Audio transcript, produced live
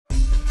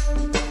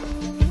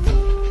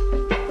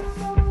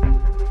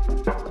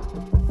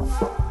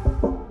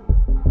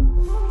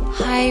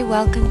Hi,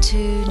 welcome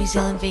to New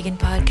Zealand Vegan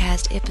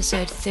Podcast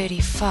episode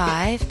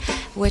 35,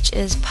 which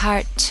is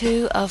part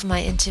 2 of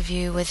my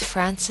interview with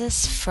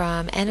Frances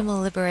from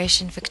Animal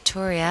Liberation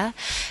Victoria.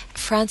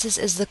 Frances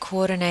is the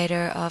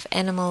coordinator of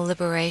Animal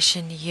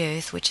Liberation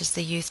Youth, which is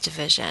the youth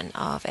division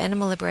of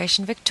Animal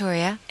Liberation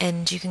Victoria,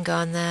 and you can go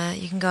on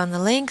the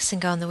links and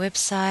go on the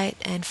website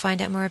and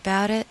find out more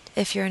about it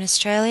if you're in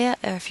Australia,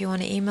 or if you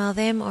want to email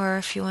them, or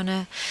if you want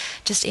to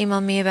just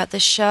email me about the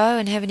show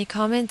and have any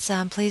comments,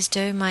 please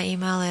do. My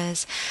email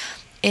is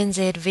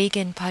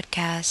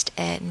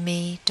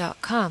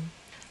nzveganpodcast@me.com.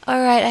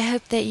 Alright, I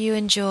hope that you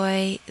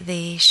enjoy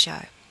the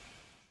show.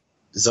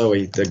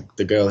 Zoe,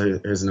 the girl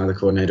who's another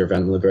coordinator of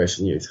Animal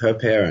Liberation Youth, her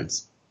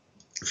parents,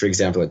 for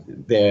example,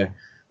 they're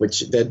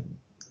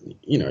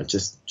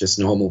just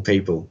normal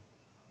people,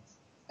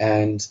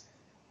 and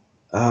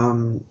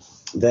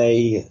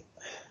they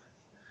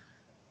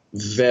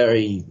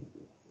very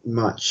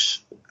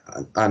much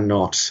are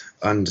not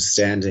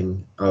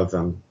understanding of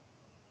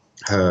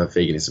her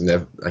veganism.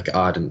 They're like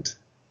ardent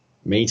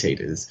meat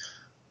eaters.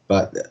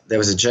 But there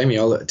was a Jamie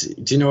Oliver.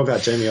 Do you know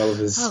about Jamie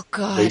Oliver's? Oh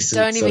God!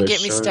 Don't even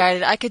get me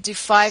started. I could do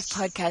 5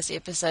 podcast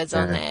episodes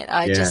on that.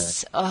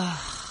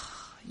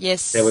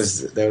 Yes. There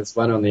was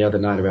one on the other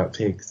night about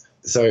pigs.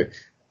 So,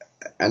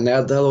 and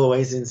they'll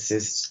always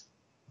insist,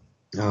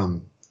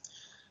 but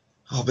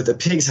the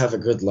pigs have a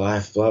good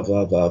life. Blah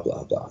blah blah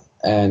blah blah.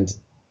 And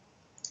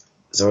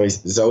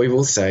Zoe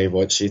will say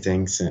what she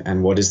thinks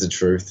and what is the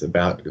truth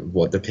about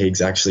what the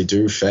pigs actually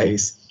do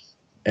face,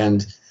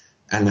 and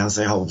they'll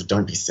say, "Oh,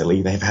 don't be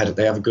silly. They have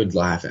a good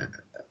life,"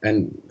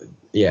 and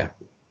yeah.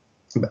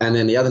 And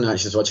then the other night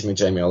she was watching the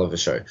Jamie Oliver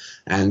show,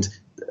 and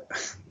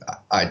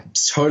I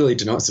totally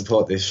do not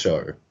support this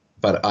show,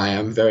 but I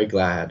am very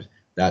glad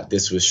that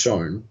this was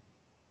shown.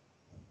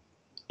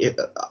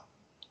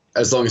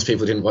 As long as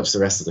people didn't watch the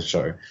rest of the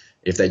show,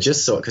 if they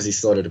just saw it because he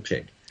slaughtered a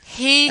pig,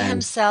 he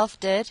himself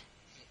did.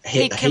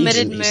 He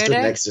committed murder. He stood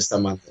next to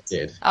someone that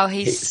did. Oh,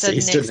 he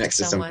stood next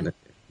to someone that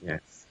did.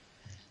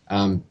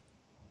 Yes.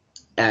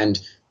 And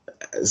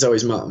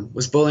Zoe's mum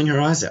was bawling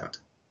her eyes out.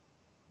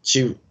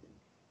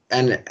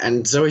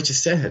 And Zoe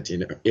just said,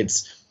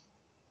 it's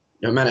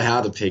no matter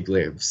how the pig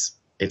lives,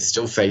 it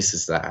still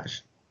faces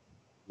that.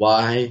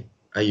 Why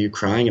are you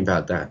crying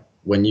about that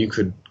when you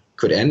could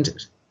end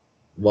it?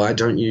 Why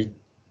don't you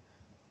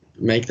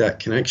make that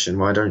connection?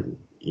 Why don't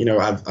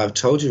I've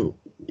told you,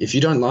 if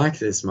you don't like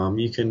this, Mum,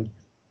 you can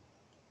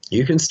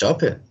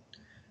stop it.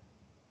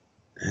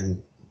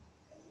 And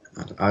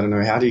I don't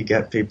know, how do you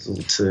get people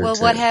to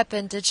what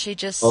happened? Did she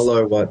just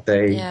follow what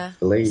they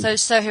believe?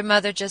 So her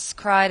mother just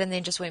cried and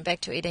then just went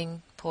back to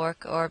eating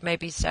pork, or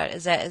maybe is that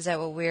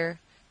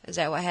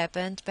what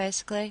happened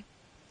basically?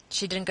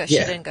 She didn't go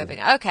vegan.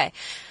 Okay.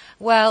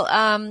 Well,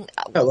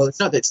 it's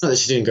not that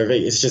she didn't go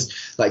vegan. It's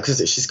just like, because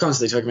she's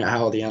constantly talking about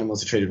how all the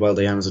animals are treated well, and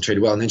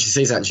then she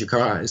sees that and she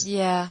cries.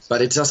 Yeah.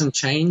 But it doesn't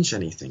change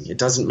anything. It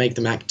doesn't make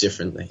them act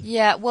differently.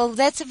 Yeah. Well,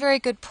 that's a very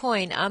good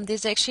point.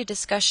 There's actually a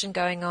discussion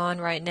going on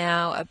right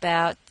now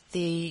about the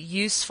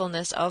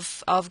usefulness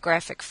of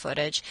graphic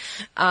footage,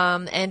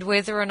 and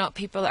whether or not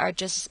people are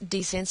just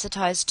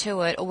desensitized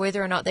to it, or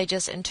whether or not they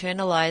just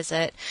internalize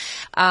it.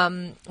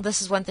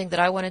 This is one thing that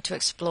I wanted to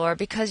explore,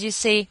 because you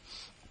see,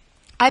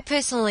 I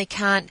personally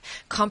can't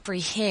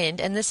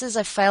comprehend, and this is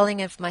a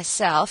failing of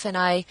myself, and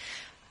I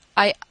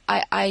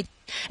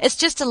it's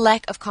just a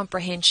lack of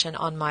comprehension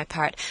on my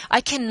part. I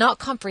cannot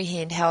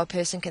comprehend how a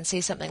person can see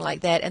something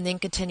like that and then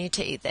continue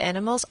to eat the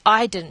animals.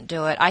 I didn't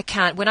do it. I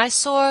can't. When I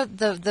saw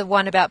the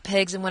one about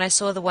pigs and when I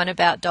saw the one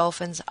about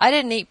dolphins, I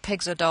didn't eat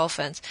pigs or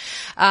dolphins.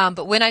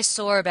 But when I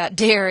saw about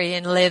dairy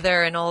and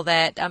leather and all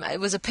that, it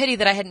was a pity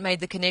that I hadn't made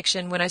the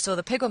connection when I saw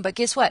the pig one. But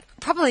guess what?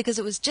 Probably because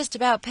it was just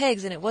about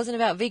pigs and it wasn't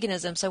about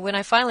veganism. So when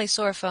I finally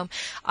saw a film,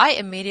 I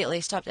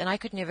immediately stopped and I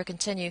could never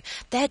continue.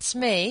 That's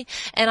me,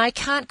 and I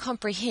can't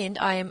comprehend.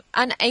 I am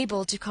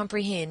unable to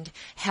comprehend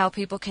how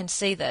people can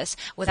see this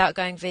without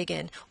going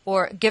vegan,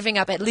 or giving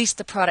up at least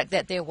the product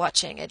that they're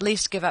watching, at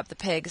least give up the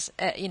pigs,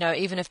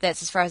 even if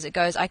that's as far as it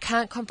goes. I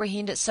can't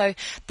comprehend it. So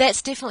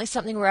that's definitely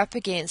something we're up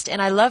against. And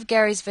I love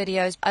Gary's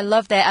videos. I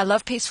love that. I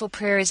love Peaceful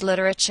Prairies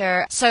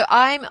literature. So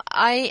I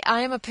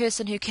am a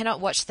person who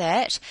cannot watch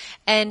that.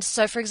 And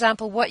so, for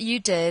example, what you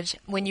did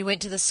when you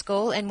went to the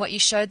school and what you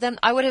showed them,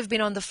 I would have been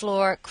on the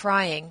floor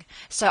crying.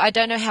 So I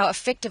don't know how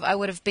effective I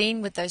would have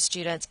been with those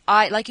students.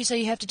 Like you say,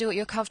 you have to do what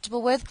you're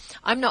comfortable with.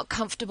 I'm not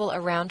comfortable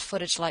around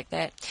footage like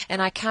that,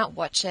 and I can't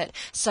watch it.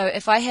 So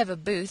if I have a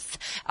booth,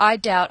 I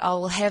doubt I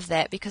will have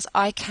that, because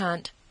I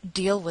can't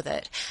deal with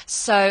it.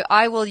 So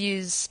I will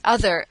use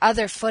other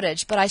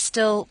footage, but I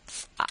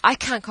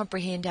can't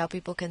comprehend how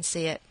people can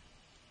see it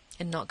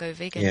and not go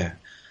vegan. Yeah,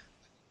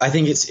 I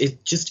think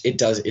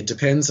it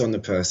depends on the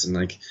person.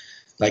 Like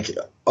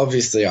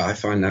obviously, I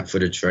find that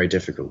footage very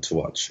difficult to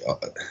watch.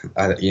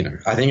 I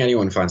think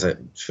anyone finds that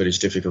footage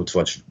difficult to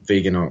watch,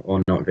 vegan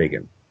or not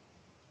vegan.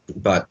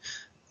 But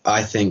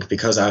I think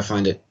because I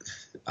find it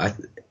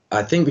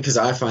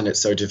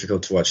so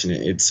difficult to watch and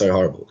it's so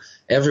horrible.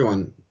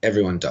 Everyone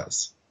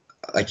does.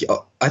 I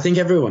think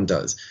everyone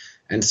does.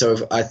 And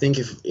so I think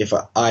if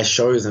I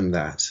show them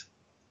that,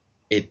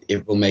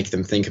 it will make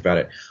them think about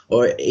it.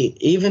 Or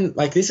even,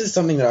 like, this is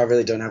something that I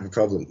really don't have a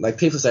problem. Like,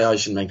 people say, oh, you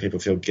shouldn't make people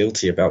feel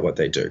guilty about what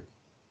they do.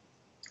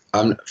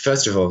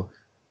 First of all,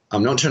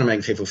 I'm not trying to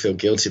make people feel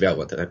guilty about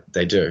what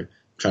they do. I'm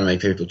trying to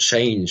make people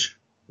change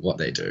what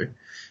they do.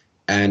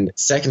 And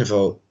second of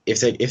all, if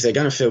they're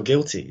going to feel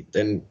guilty,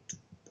 then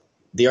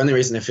the only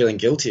reason they're feeling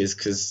guilty is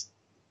because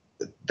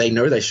they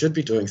know they should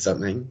be doing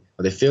something,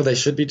 or they feel they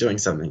should be doing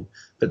something,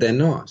 but they're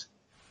not.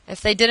 If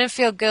they didn't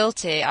feel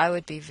guilty, I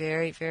would be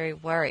very, very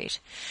worried.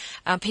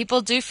 People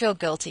do feel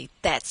guilty.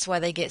 That's why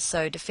they get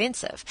so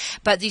defensive.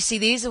 But you see,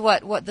 these are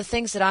what the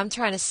things that I'm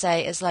trying to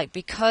say is, like,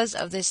 because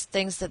of this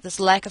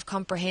lack of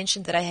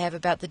comprehension that I have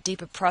about the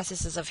deeper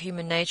processes of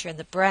human nature and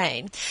the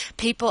brain,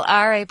 people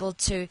are able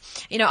to,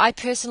 I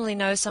personally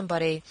know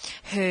somebody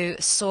who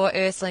saw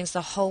Earthlings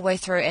the whole way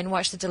through and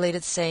watched the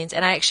deleted scenes,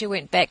 and I actually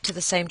went back to the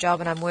same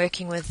job and I'm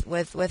working with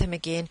him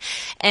again,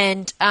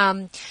 and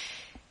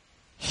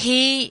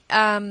he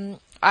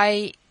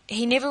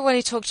never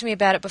really talked to me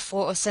about it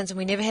before or since, and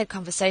we never had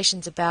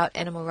conversations about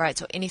animal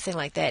rights or anything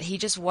like that. He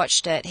just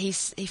watched it. He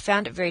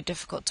found it very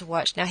difficult to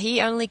watch. Now,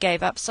 he only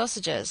gave up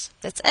sausages.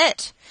 That's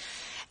it.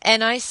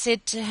 And I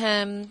said to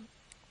him,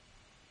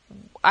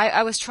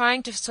 I was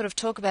trying to sort of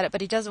talk about it,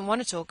 but he doesn't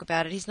want to talk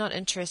about it. He's not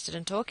interested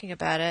in talking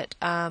about it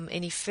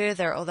any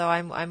further, although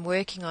I'm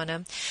working on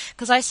him.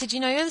 Because I said,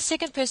 you're the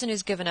second person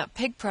who's given up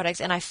pig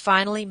products, and I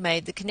finally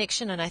made the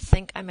connection, and I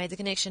think I made the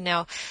connection.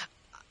 Now,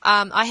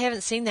 I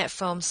haven't seen that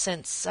film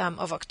since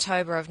of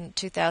October of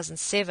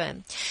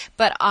 2007,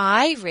 but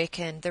I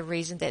reckon the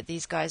reason that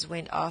these guys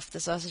went off the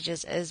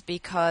sausages is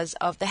because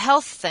of the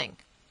health thing.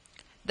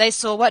 They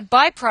saw what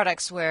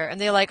byproducts were, and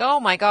they're like, oh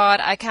my God,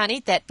 I can't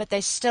eat that, but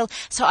they still...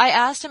 So I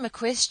asked him a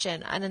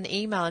question in an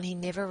email, and he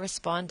never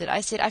responded.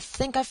 I said, I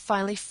think I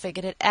finally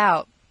figured it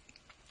out.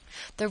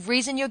 The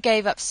reason you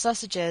gave up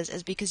sausages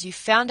is because you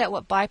found out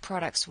what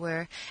byproducts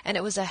were, and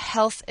it was a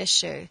health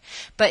issue.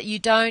 But you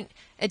don't...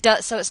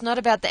 So it's not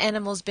about the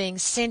animals being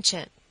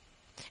sentient.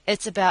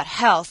 It's about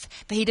health.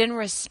 But he didn't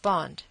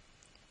respond.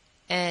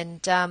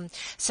 And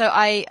so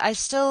I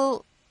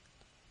still...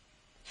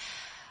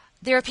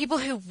 There are people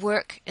who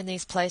work in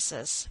these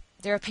places.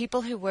 There are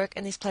people who work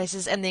in these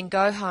places and then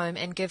go home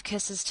and give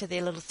kisses to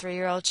their little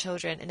 3-year-old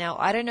children. And now,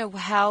 I don't know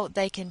how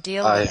they can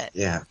deal with it.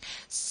 Yeah.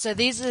 So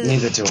these are...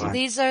 Neither do I.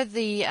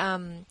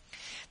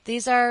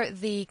 These are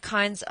the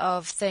kinds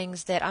of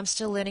things that I'm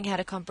still learning how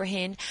to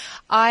comprehend.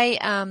 I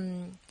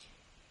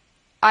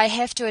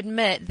have to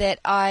admit that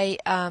I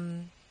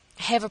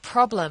have a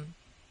problem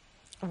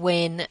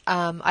when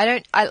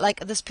I like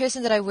this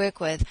person that I work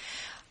with.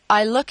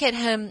 I look at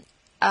him.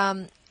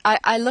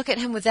 I look at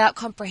him without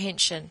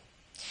comprehension.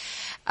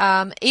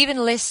 Even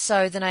less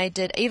so than I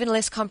did, even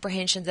less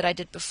comprehension than I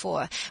did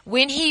before.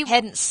 When he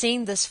hadn't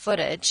seen this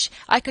footage,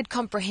 I could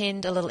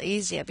comprehend a little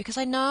easier because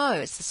I know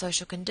it's the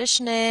social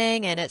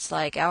conditioning and it's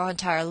like our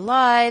entire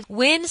life.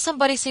 When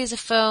somebody sees a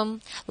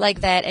film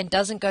like that and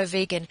doesn't go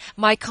vegan,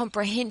 my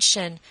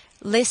comprehension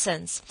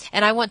lessens,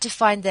 and I want to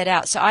find that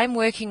out. So I'm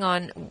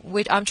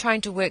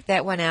trying to work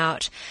that one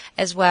out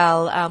as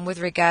well with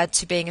regard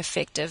to being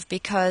effective,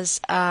 because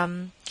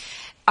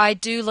I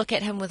do look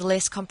at him with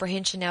less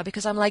comprehension now,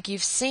 because I'm like,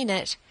 you've seen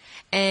it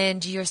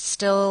and you're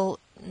still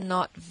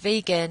not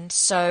vegan,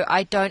 so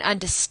I don't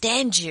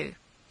understand you.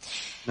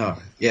 No,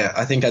 yeah,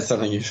 I think that's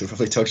something you should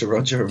probably talk to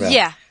Roger about.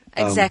 Yeah,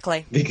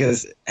 exactly.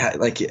 Because I'm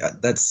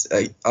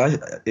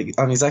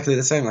exactly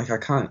the same. Like,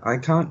 I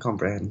can't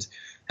comprehend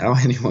how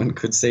anyone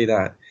could see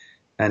that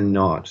and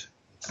not.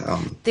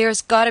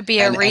 There's got to be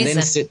a reason. And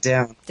then sit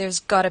down. There's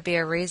got to be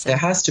a reason. There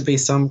has to be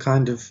some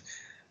kind of.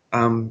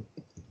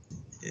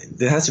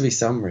 There has to be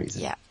some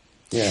reason. Yeah.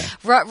 Yeah.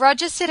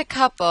 Roger said a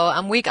couple.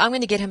 I'm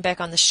going to get him back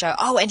on the show.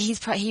 Oh, and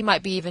he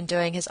might be even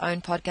doing his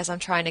own podcast. I'm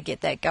trying to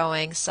get that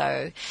going.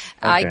 So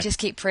I just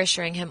keep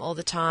pressuring him all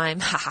the time.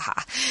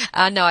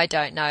 No, I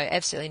don't. No,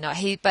 absolutely not.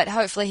 But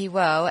hopefully he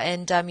will.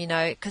 And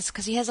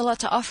because he has a lot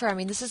to offer. I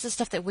mean, this is the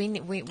stuff that we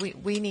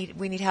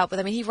need help with.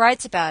 I mean, he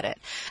writes about it,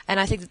 and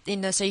I think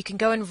so you can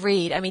go and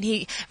read. I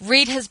mean,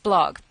 read his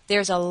blog.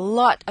 There's a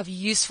lot of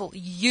useful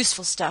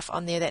stuff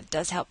on there that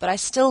does help, but I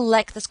still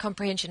lack this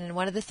comprehension. And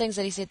one of the things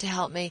that he said to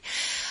help me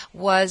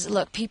was,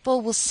 look, people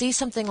will see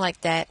something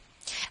like that,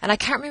 and I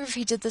can't remember if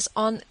he did this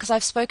because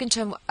I've spoken to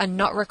him and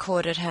not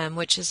recorded him,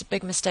 which is a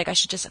big mistake. I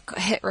should just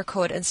hit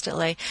record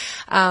instantly.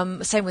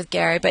 Same with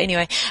Gary. But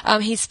anyway,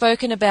 he's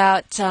spoken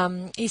about,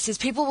 he says,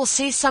 people will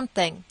see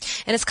something,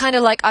 and it's kind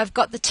of like, I've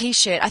got the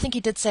T-shirt. I think he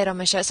did say it on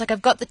my show. It's like,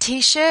 I've got the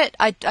T-shirt.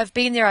 I've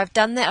been there. I've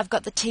done that. I've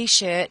got the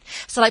T-shirt.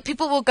 So like,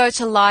 people will go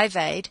to Live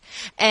Aid,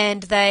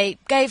 and they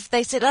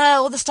said,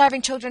 all the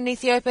starving children in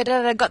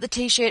Ethiopia, got the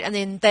T-shirt, and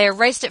then they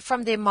erased it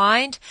from their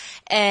mind,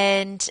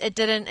 and it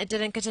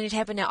didn't continue to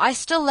happen. Now, I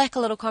still lack a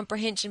little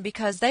comprehension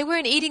because they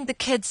weren't eating the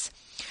kids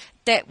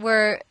that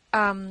were,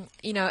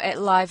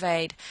 at Live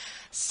Aid.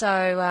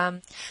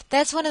 So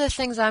that's one of the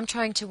things I'm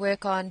trying to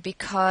work on,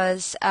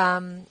 because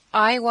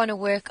I want to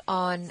work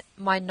on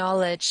my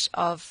knowledge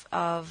of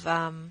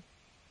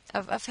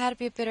I've had to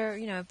be a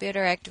better,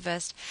 better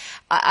activist.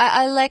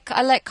 I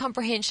lack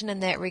comprehension in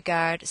that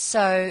regard.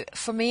 So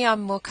for me,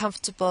 I'm more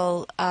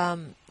comfortable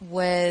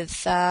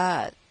with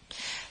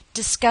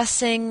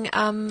discussing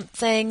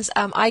things.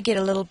 I get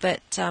a little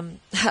bit,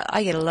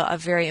 I get a lot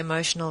of very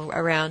emotional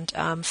around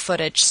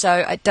footage. So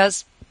it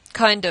does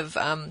kind of,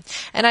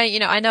 and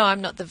I know I'm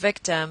not the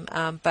victim,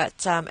 but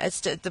it's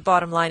the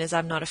bottom line is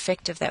I'm not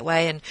effective that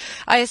way. And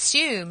I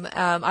assume,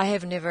 I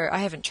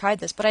haven't tried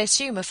this, but I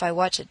assume if I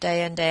watch it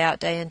day in, day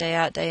out, day in, day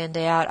out, day in,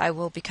 day out, I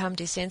will become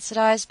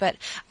desensitized. But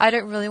I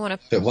don't really want to.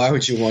 But why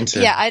would you want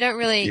to? Yeah, I don't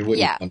really. You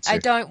wouldn't want to. I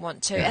don't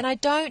want to, Yeah. and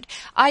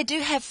I do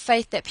have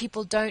faith that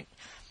people don't.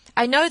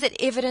 I know that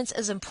evidence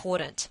is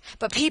important,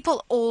 but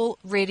people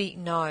already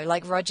know,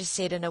 like Roger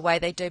said, in a way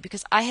they do,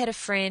 because I had a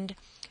friend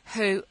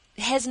who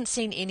hasn't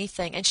seen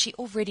anything and she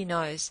already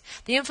knows.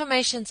 The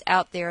information's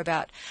out there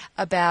about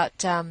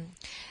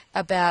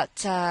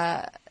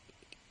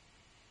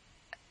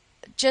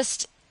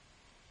just,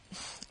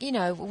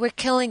 we're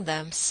killing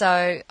them.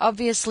 So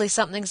obviously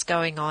something's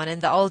going on,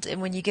 and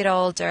when you get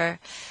older,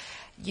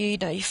 you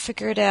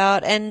figure it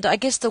out. And I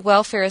guess the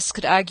welfarists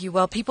could argue,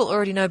 well, people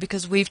already know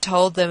because we've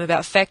told them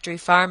about factory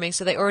farming,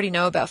 so they already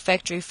know about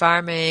factory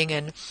farming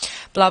and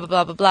blah, blah,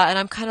 blah, blah, blah. And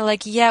I'm kind of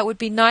like, yeah, it would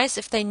be nice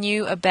if they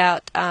knew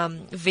about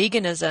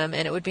veganism,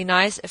 and it would be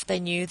nice if they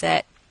knew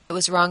that it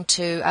was wrong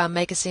to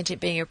make a sentient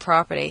being your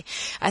property.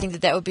 I think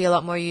that would be a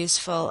lot more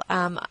useful.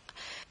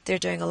 They're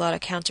doing a lot of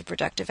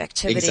counterproductive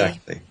activity.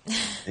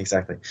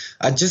 Exactly.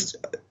 I'll just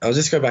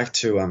go back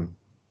to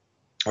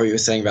what you were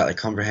saying about like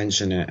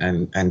comprehension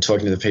and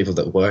talking to the people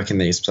that work in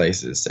these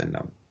places and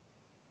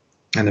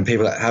the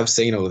people that have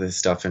seen all this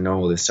stuff and know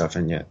all this stuff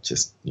and yet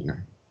just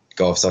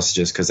go off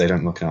sausages because they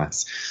don't look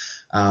nice.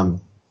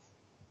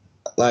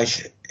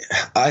 Like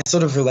I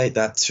sort of relate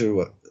that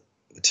to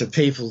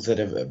people that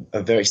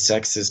are very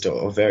sexist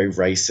or very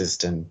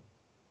racist, and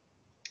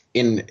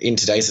in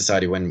today's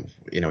society when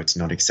it's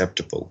not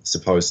acceptable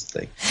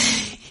supposedly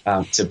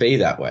to be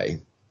that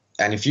way.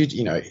 And if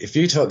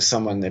you talk to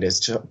someone that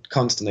is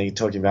constantly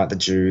talking about the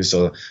Jews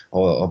or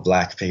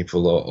black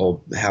people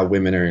or how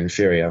women are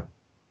inferior,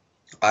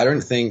 I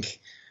don't think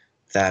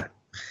that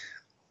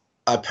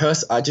I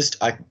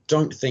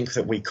don't think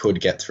that we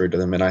could get through to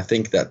them. And I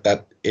think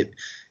that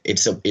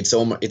it's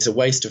a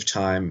waste of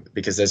time,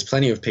 because there's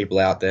plenty of people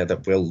out there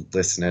that will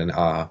listen and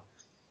are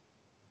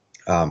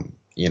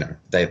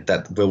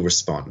that will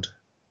respond.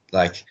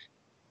 Like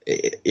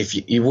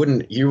if you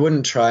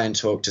wouldn't try and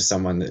talk to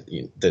someone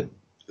that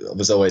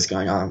was always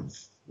going, I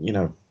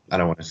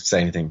don't want to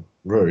say anything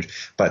rude,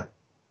 but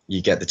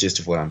you get the gist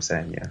of what I'm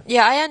saying, yeah.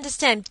 Yeah, I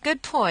understand.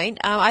 Good point.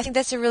 I think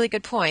that's a really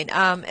good point.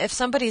 If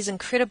somebody is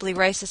incredibly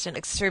racist and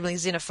extremely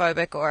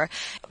xenophobic, or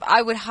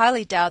I would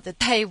highly doubt that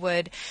they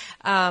would,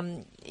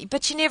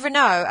 but you never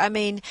know. I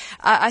mean,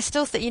 I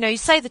still think, you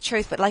say the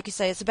truth, but like you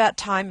say, it's about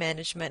time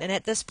management. And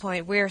at this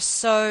point, we're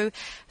so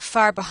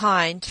far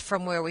behind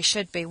from where we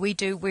should be.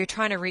 We're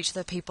trying to reach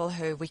the people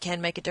who we can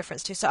make a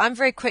difference to. So I'm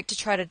very quick to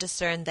try to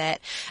discern that.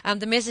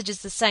 The message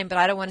is the same, but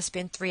I don't want to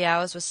spend 3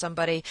 hours with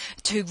somebody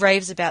who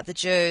raves about the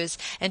Jews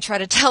and try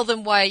to tell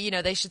them why,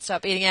 they should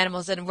stop eating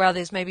animals. And while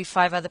there's maybe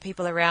 5 other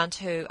people around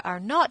who are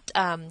not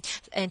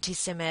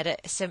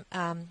anti-Semitic,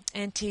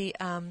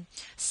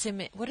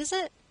 what is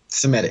it?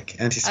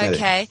 Anti-Semitic.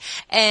 Okay,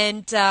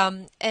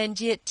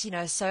 and yet,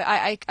 so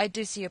I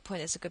do see your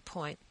point. It's a good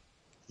point.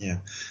 Yeah,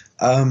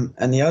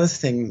 and the other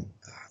thing,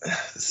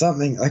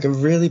 something like a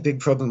really big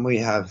problem we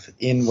have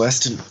in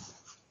Western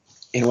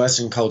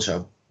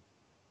culture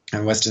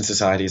and Western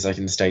societies, like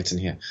in the States and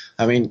here.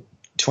 I mean,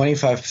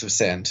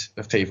 25%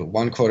 of people,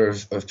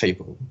 1/4 of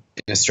people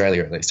in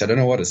Australia at least, I don't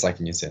know what it's like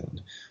in New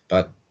Zealand,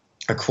 but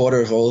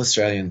 1/4 of all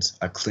Australians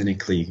are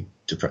clinically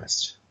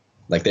depressed.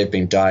 Like they've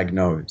been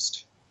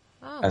diagnosed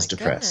as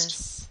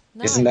depressed.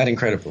 No, Isn't that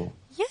incredible?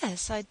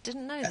 Yes, I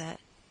didn't know that.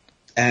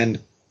 And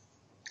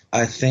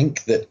I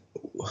think that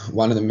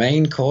one of the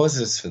main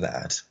causes for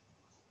that,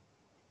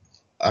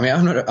 I mean,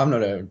 I'm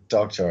not a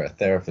doctor or a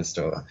therapist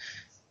or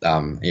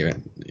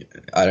even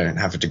I don't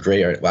have a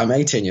degree I'm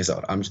 18 years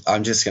old.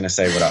 I'm just going to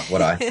say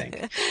what I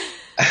think.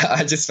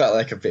 I just felt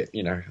like a bit,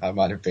 I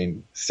might have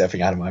been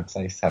stepping out of my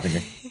place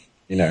having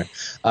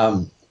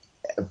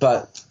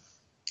but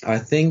I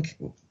think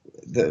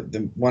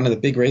the one of the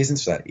big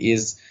reasons for that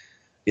is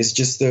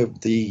just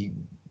the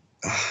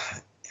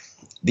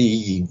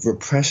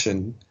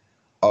repression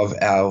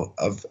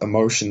of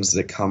emotions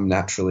that come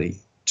naturally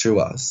to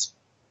us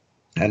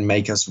and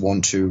make us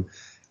want to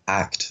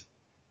act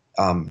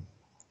on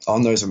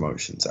those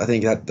emotions. I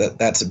think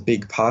that's a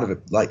big part of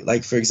it.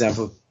 Like for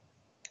example,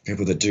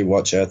 people that do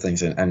watch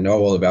Earthlings and know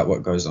all about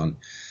what goes on,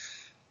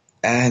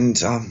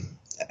 and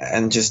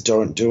just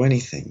don't do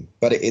anything.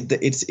 But it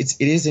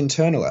is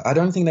internal. I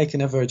don't think they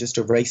can ever just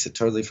erase it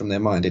totally from their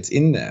mind. It's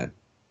in there,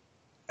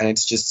 and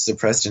it's just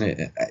suppressed in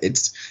it.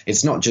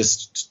 It's not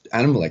just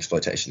animal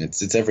exploitation.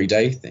 It's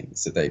everyday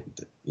things that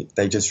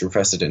they just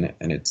repress it in it,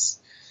 and it's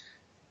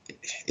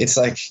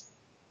like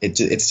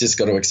it's just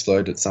got to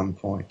explode at some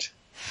point.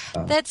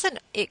 That's an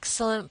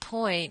excellent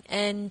point,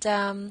 and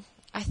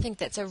I think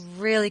that's a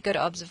really good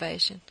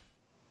observation.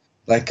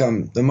 Like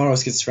the moral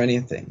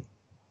schizophrenia thing.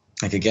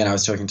 Like again, I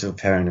was talking to a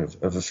parent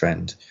of a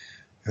friend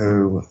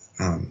who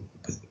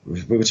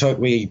we were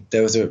talking.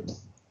 There was a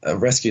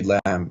rescued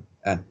lamb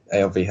at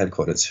ALV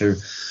headquarters who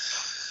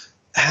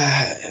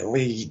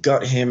we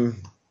got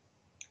him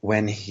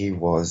when he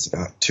was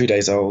about 2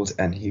 days old,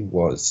 and he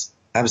was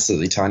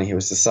absolutely tiny. He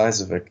was the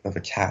size of a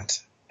cat,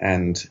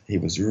 and he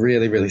was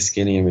really, really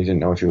skinny, and we didn't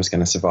know if he was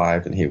going to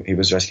survive. And he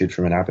was rescued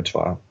from an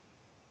abattoir.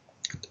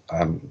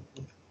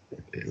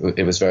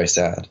 It was very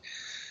sad.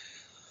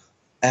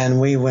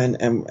 And we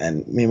went,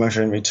 and me and my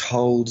friend, we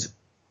told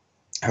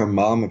her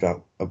mom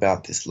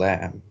about this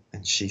lamb,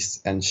 and she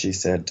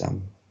said,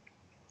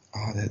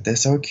 "Oh, they're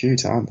so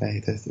cute, aren't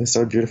they? They're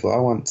so beautiful. I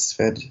once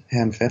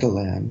hand fed a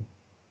lamb,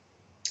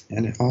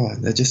 and oh,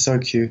 they're just so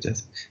cute, they're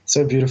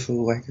so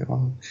beautiful. Like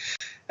oh."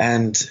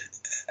 And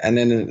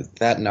then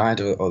that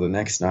night or the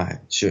next night,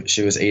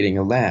 she was eating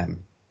a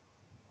lamb,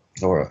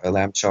 or a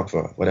lamb chop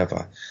or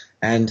whatever,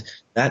 and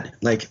that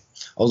like.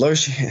 Although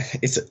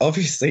it's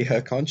obviously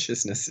her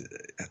consciousness,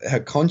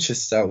 her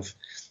conscious self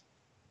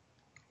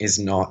is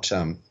not,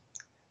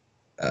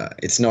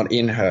 it's not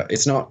in her.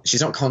 She's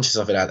not conscious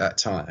of it at that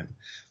time,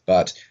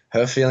 but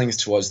her feelings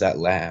towards that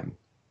lamb,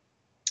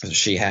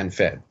 she hand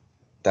fed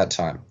that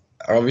time,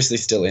 are obviously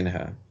still in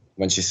her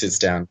when she sits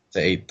down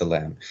to eat the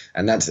lamb,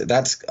 and that's.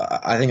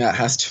 I think that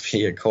has to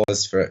be a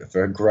cause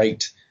for a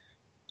great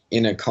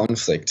inner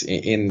conflict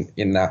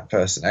in that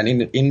person,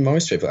 and in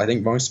most people. I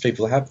think most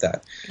people have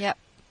that. Yep.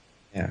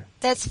 Yeah.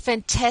 That's a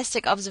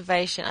fantastic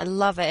observation. I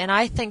love it, and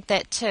I think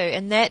that too.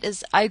 And that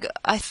is, I'm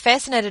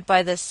fascinated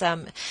by this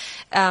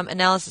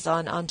analysis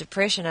on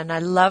depression, and I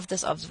love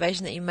this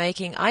observation that you're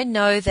making. I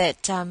know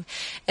that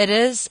it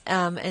is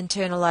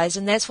internalized,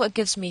 and that's what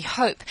gives me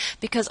hope,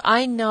 because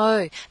I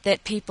know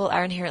that people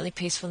are inherently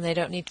peaceful and they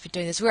don't need to be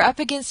doing this. We're up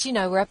against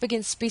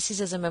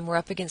speciesism, and we're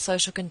up against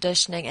social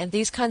conditioning, and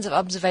these kinds of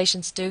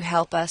observations do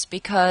help us,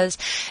 because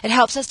it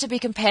helps us to be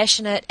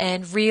compassionate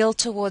and real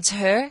towards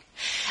her.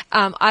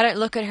 I don't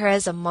look at her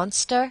as a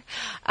monster,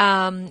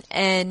 and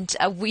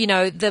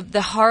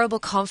the horrible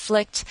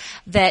conflict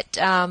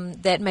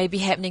that may be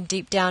happening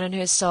deep down in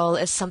her soul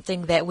is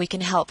something that we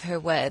can help her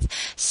with.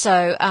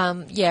 So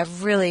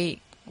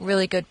really,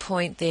 really good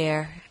point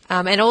there.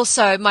 And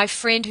also, my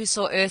friend who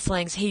saw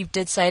Earthlings, he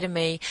did say to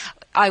me,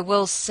 I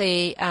will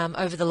see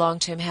over the long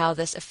term how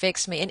this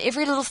affects me. And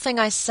every little thing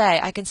I say,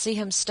 I can see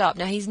him stop.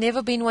 Now, he's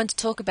never been one to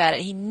talk about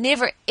it. He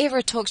never,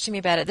 ever talks to me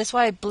about it. That's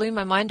why it blew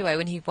my mind away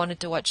when he wanted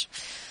to watch.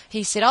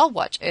 He said, I'll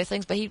watch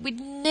Earthlings, but we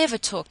never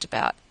talked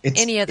about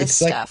any of this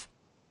stuff.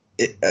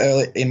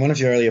 In one of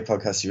your earlier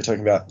podcasts, you were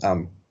talking about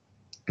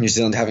New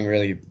Zealand having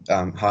really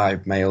high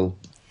male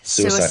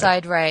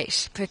suicide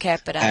rate per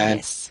capita, and,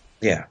 yes.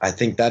 Yeah, I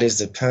think that is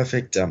a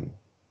perfect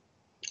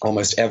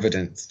almost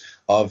evidence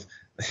of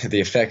the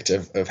effect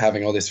of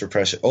having all this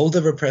repression, all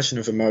the repression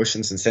of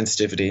emotions and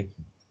sensitivity,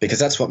 because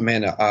that's what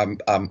men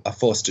are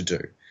forced to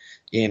do.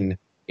 In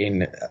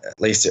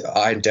at least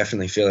I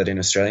definitely feel it in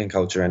Australian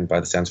culture, and by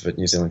the sounds of it,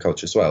 New Zealand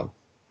culture as well.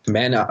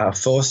 Men are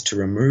forced to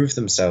remove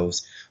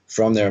themselves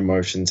from their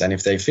emotions, and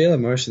if they feel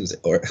emotions,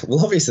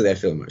 obviously they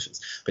feel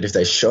emotions, but if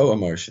they show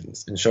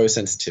emotions and show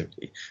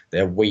sensitivity,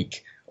 they're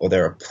weak, or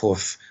they're a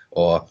puff,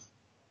 or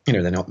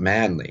they're not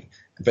manly.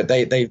 But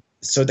they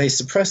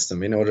suppress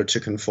them in order to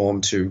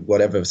conform to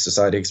whatever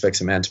society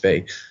expects a man to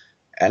be.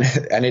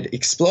 And it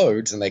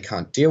explodes, and they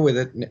can't deal with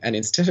it. And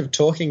instead of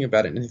talking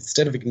about it, and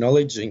instead of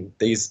acknowledging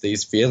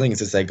these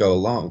feelings as they go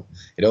along,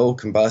 it all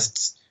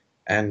combusts,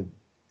 and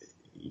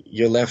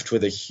you're left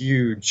with a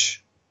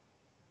huge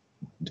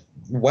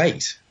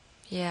weight.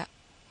 Yeah,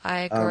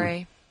 I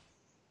agree.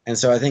 And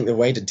so I think the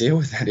way to deal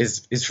with that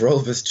is for all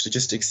of us to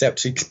just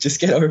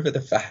just get over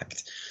the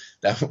fact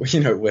that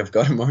we've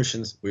got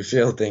emotions, we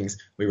feel things,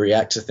 we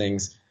react to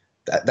things.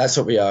 That's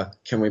what we are.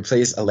 Can we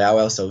please allow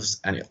ourselves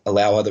and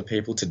allow other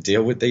people to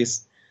deal with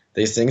these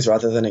things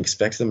rather than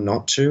expect them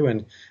not to,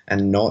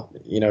 and not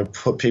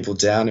put people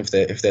down if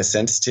they're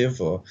sensitive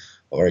or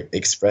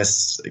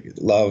express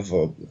love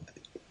or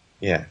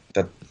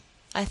that.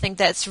 I think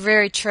that's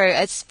very true.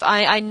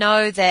 I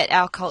know that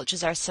our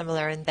cultures are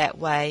similar in that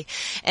way,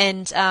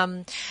 and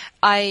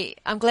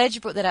I'm glad you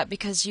brought that up,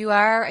 because you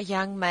are a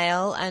young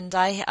male, and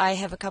I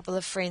have a couple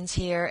of friends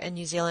here in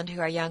New Zealand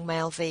who are young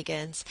male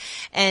vegans,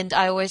 and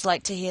I always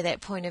like to hear that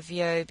point of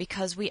view,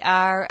 because we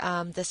are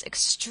this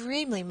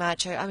extremely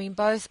macho. I mean,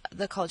 both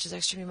the cultures are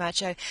extremely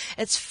macho.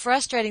 It's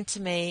frustrating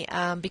to me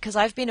because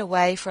I've been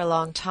away for a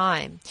long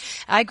time.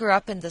 I grew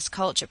up in this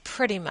culture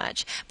pretty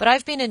much, but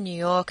I've been in New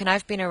York and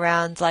I've been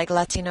around like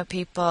Latino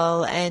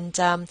people, and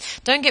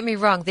don't get me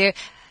wrong,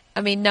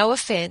 no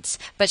offense,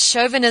 but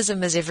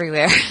chauvinism is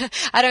everywhere.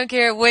 I don't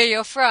care where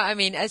you're from. I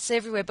mean, it's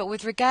everywhere. But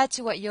with regard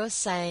to what you're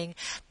saying,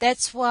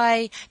 that's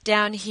why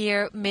down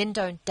here men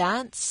don't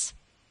dance.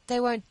 They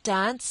won't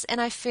dance.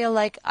 And I feel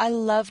like I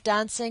love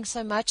dancing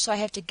so much, so I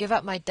have to give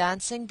up my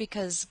dancing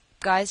because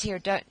guys here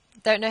don't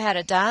know how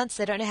to dance.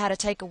 They don't know how to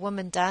take a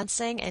woman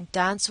dancing and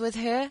dance with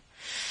her.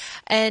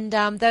 And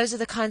those are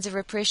the kinds of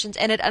repressions,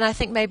 and I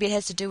think maybe it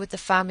has to do with the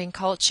farming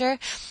culture.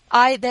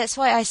 That's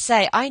why I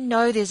say I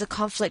know there's a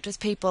conflict with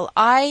people.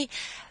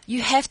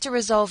 You have to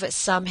resolve it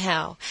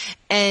somehow.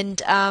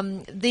 And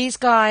these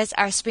guys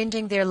are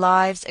spending their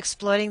lives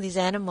exploiting these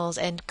animals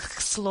and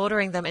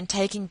slaughtering them and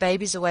taking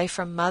babies away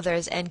from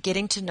mothers and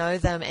getting to know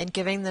them and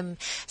giving them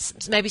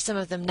maybe some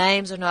of them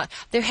names or not.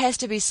 There has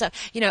to be some,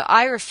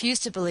 I refuse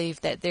to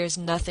believe that there's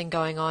nothing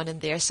going on in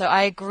there. So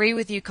I agree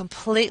with you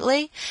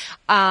completely.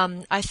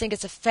 I think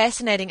it's a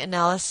fascinating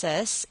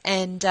analysis,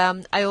 and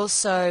I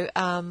also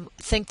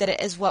think that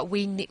it is what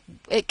we need.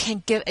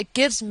 It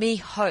gives me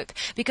hope,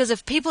 because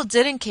if people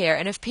didn't care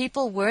and if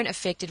people weren't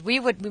affected, we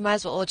might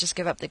as well all just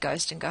give up the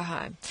ghost and go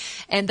home.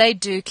 And they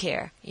do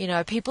care.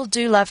 People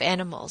do love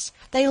animals.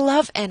 They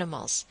love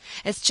animals.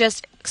 It's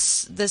just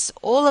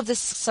all of this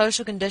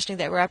social conditioning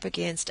that we're up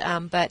against.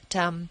 But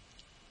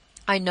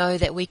I know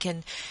that we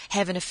can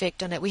have an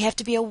effect on it. We have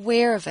to be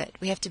aware of it.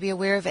 We have to be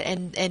aware of it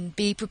and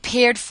be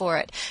prepared for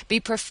it. Be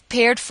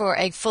prepared for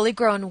a fully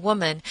grown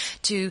woman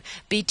to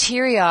be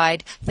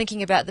teary-eyed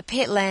thinking about the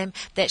pet lamb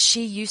that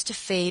she used to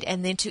feed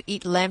and then to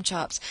eat lamb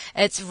chops.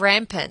 It's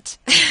rampant.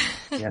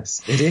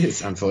 Yes, it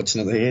is.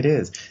 Unfortunately, it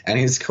is. And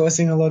it's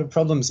causing a lot of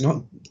problems.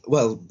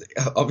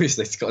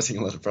 Obviously it's causing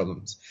a lot of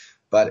problems.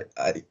 But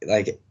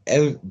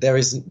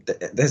there's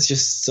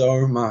just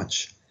so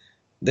much.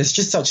 There's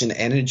just such an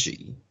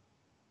energy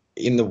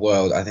in the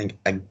world, I think,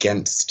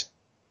 against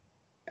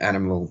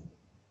animal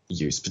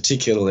use,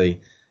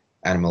 particularly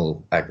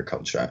animal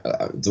agriculture.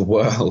 The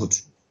world,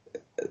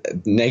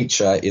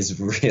 nature is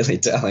really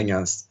telling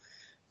us,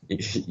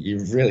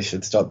 you really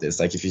should stop this.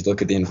 Like, if you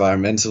look at the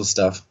environmental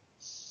stuff,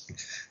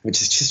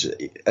 which is just,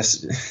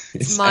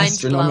 it's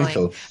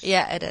astronomical.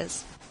 Yeah, it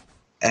is.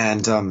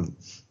 And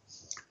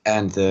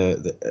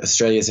the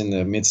Australia's in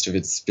the midst of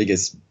its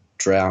biggest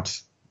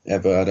drought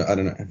ever. I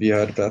don't know. Have you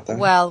heard about that?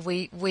 Well,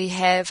 we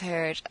have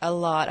heard a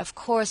lot, of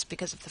course,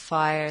 because of the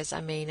fires. I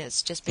mean,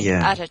 it's just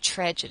been utter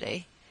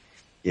tragedy.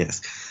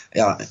 Yes.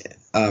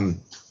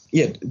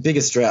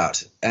 Biggest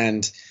drought.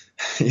 And,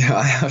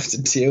 I have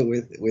to deal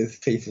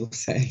with people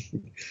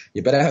saying,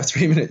 you better have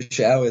 3-minute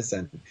showers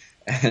and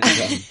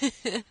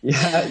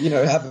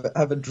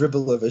have a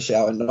dribble of a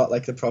shower, not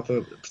like the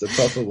proper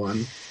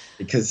one,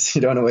 because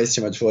you don't want to waste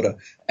too much water.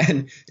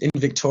 And in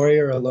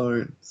Victoria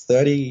alone,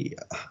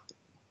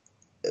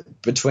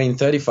 between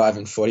 35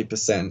 and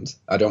 40%.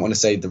 I don't want to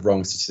say the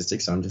wrong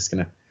statistics, so I'm just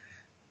going to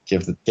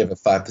give a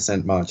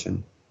 5%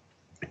 margin.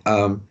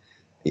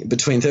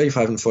 Between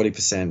 35 and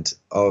 40%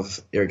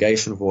 of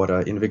irrigation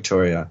water in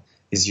Victoria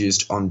is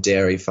used on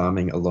dairy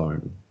farming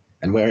alone,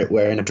 and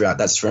we're in a drought.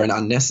 That's for an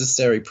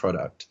unnecessary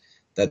product.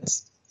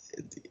 That's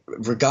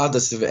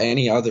regardless of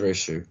any other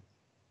issue,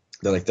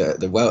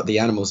 the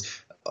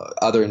animals,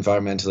 other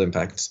environmental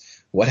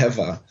impacts,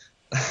 whatever.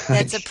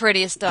 That's a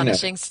pretty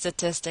astonishing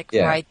statistic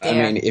right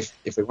there. I mean, if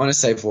we want to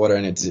save water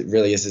and it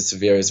really is as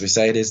severe as we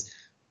say it is,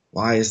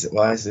 why is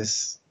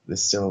this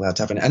still allowed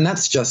to happen? And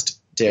that's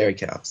just dairy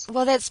cows.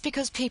 Well, that's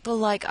because people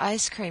like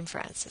ice cream,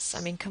 Francis.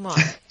 I mean, come on.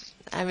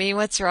 I mean,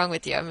 what's wrong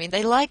with you? I mean,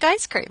 they like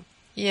ice cream,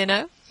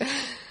 You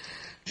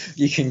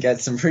can get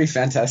some pretty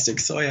fantastic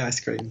soy ice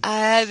cream.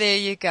 There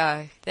you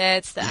go.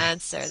 That's the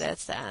answer.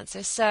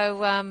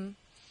 So,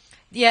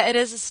 it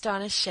is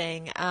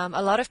astonishing.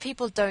 A lot of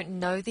people don't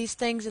know these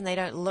things, and they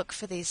don't look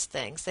for these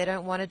things. They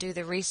don't want to do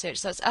the research.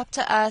 So it's up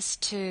to us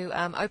to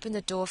open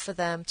the door for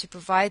them, to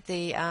provide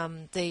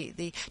to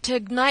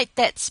ignite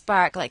that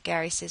spark, like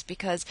Gary says,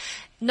 because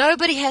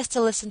nobody has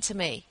to listen to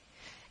me.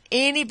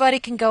 Anybody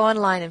can go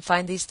online and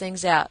find these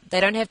things out. They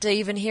don't have to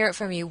even hear it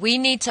from you. We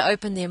need to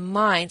open their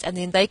minds, and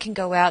then they can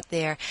go out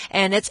there.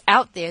 And it's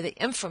out there. The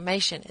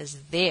information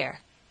is there.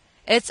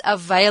 It's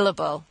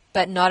available,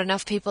 but not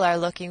enough people are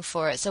looking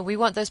for it. So we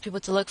want those people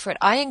to look for it.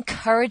 I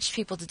encourage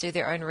people to do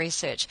their own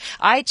research.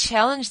 I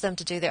challenge them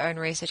to do their own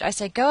research. I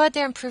say, go out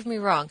there and prove me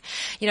wrong.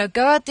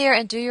 Go out there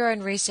and do your own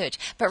research.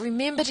 But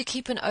remember to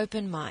keep an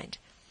open mind.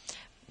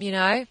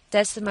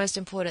 That's the most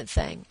important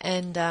thing.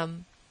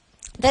 And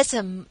that's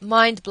a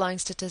mind-blowing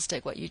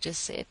statistic, what you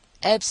just said.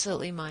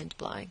 Absolutely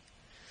mind-blowing.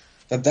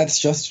 That's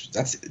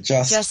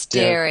just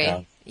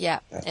dairy. Yeah.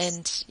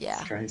 That's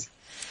crazy.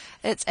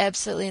 It's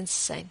absolutely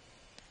insane.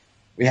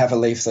 We have a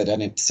leaflet,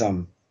 and it's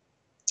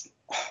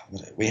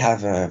we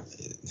have a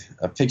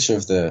picture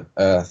of the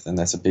Earth, and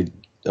there's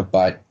a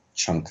bite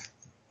chunk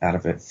out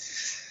of it,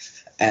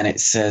 and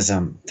it says,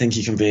 "Think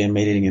you can be a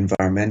meat-eating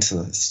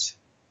environmentalist,"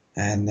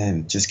 and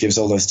then just gives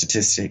all those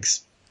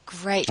statistics.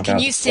 Great. Can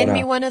you send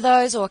me one of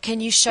those, or can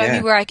you show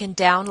me where I can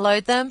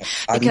download them?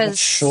 Because I'm not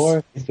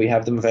sure if we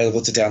have them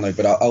available to download,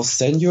 but I'll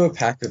send you a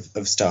pack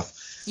of stuff.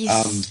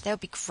 Yes, that would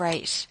be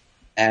great.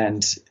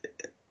 And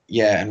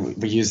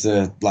we use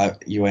the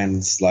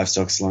UN's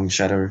Livestock's Long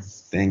Shadow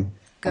thing.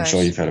 I'm Good.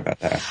 sure you've heard about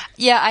that.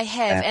 Yeah, I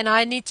have, And and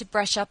I need to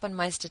brush up on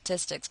my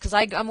statistics because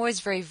I'm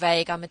always very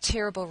vague. I'm a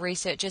terrible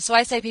researcher, so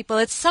I say people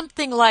it's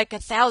something like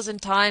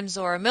 1,000 times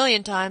or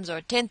 1,000,000 times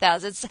or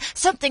 10,000. It's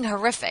something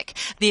horrific.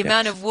 The yeah,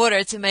 amount of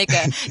water to make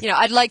a,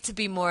 I'd like to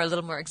be a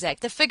little more exact.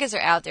 The figures are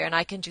out there, and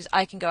I can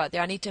go out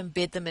there. I need to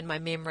embed them in my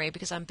memory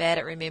because I'm bad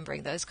at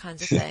remembering those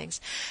kinds of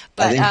things. I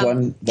But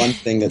think one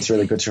thing that's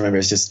really good to remember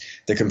is just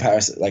the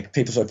comparison. Like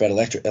people talk about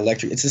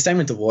electric. It's the same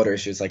with the water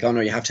issues. Like, oh no,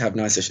 you have to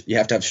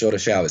have shorter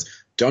showers.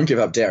 Don't give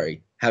up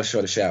dairy. Have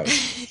shorter showers.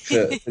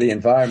 For the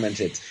environment,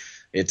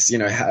 it's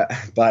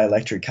buy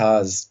electric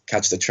cars,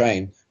 catch the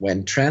train.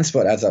 When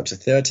transport adds up to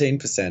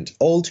 13%,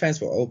 all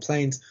transport, all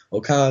planes,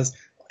 all cars,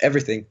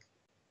 everything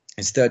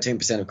is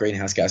 13% of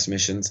greenhouse gas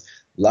emissions.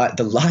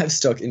 The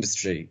livestock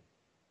industry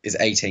is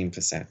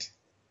 18%.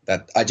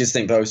 That I just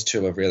think those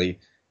two are really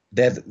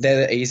they're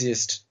the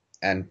easiest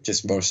and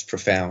just most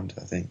profound,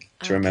 I think,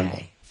 to remember.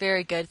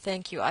 Very good.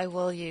 Thank you. I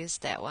will use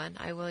that one.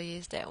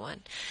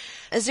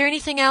 Is there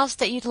anything else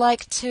that you'd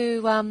like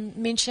to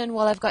mention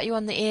while I've got you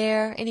on the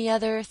air? Any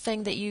other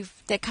thing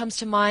that comes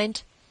to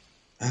mind?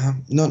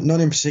 Not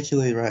in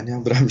particularly right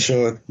now, but I'm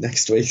sure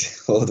next week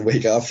or the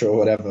week after or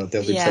whatever,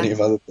 there'll be plenty of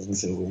other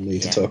things that we'll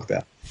need to talk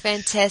about.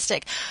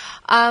 Fantastic.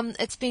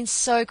 It's been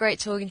so great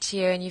talking to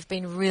you, and you've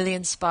been really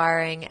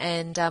inspiring,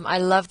 and I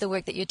love the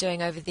work that you're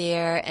doing over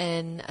there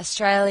in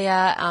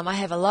Australia. I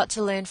have a lot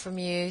to learn from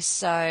you,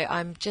 so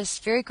I'm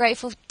just very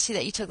grateful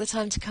that you took the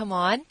time to come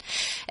on.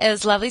 It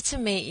was lovely to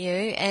meet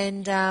you,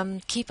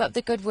 and keep up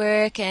the good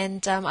work,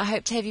 and I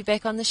hope to have you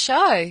back on the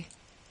show.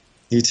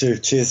 You too.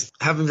 Cheers.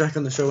 Have me back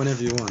on the show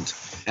whenever you want.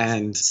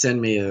 And send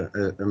me a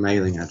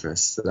mailing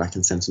address that I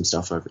can send some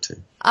stuff over to.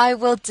 I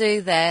will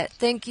do that.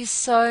 Thank you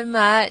so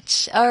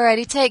much.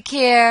 Alrighty, take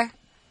care.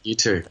 You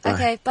too. Bye.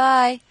 Okay,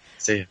 bye.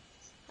 See ya.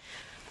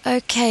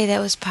 Okay, that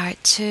was part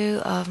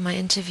 2 of my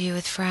interview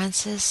with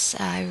Francis.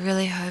 I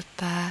really hope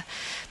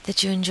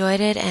that you enjoyed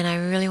it, and I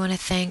really want to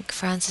thank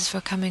Francis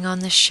for coming on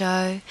the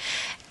show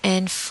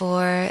and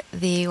for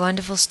the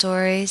wonderful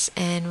stories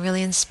and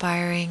really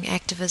inspiring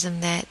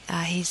activism that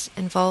he's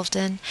involved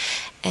in.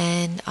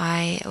 And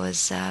I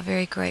was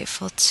very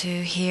grateful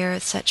to hear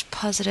such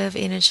positive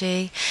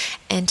energy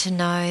and to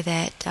know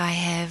that I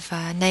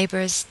have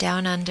neighbors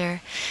down under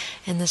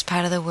in this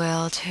part of the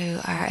world who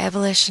are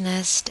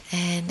abolitionists,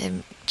 and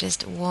it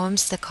just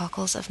warms the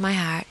cockles of my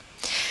heart.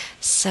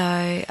 So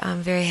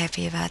I'm very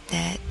happy about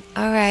that.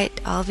 Alright,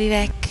 I'll be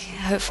back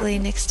hopefully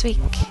next week.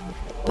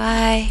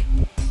 Bye.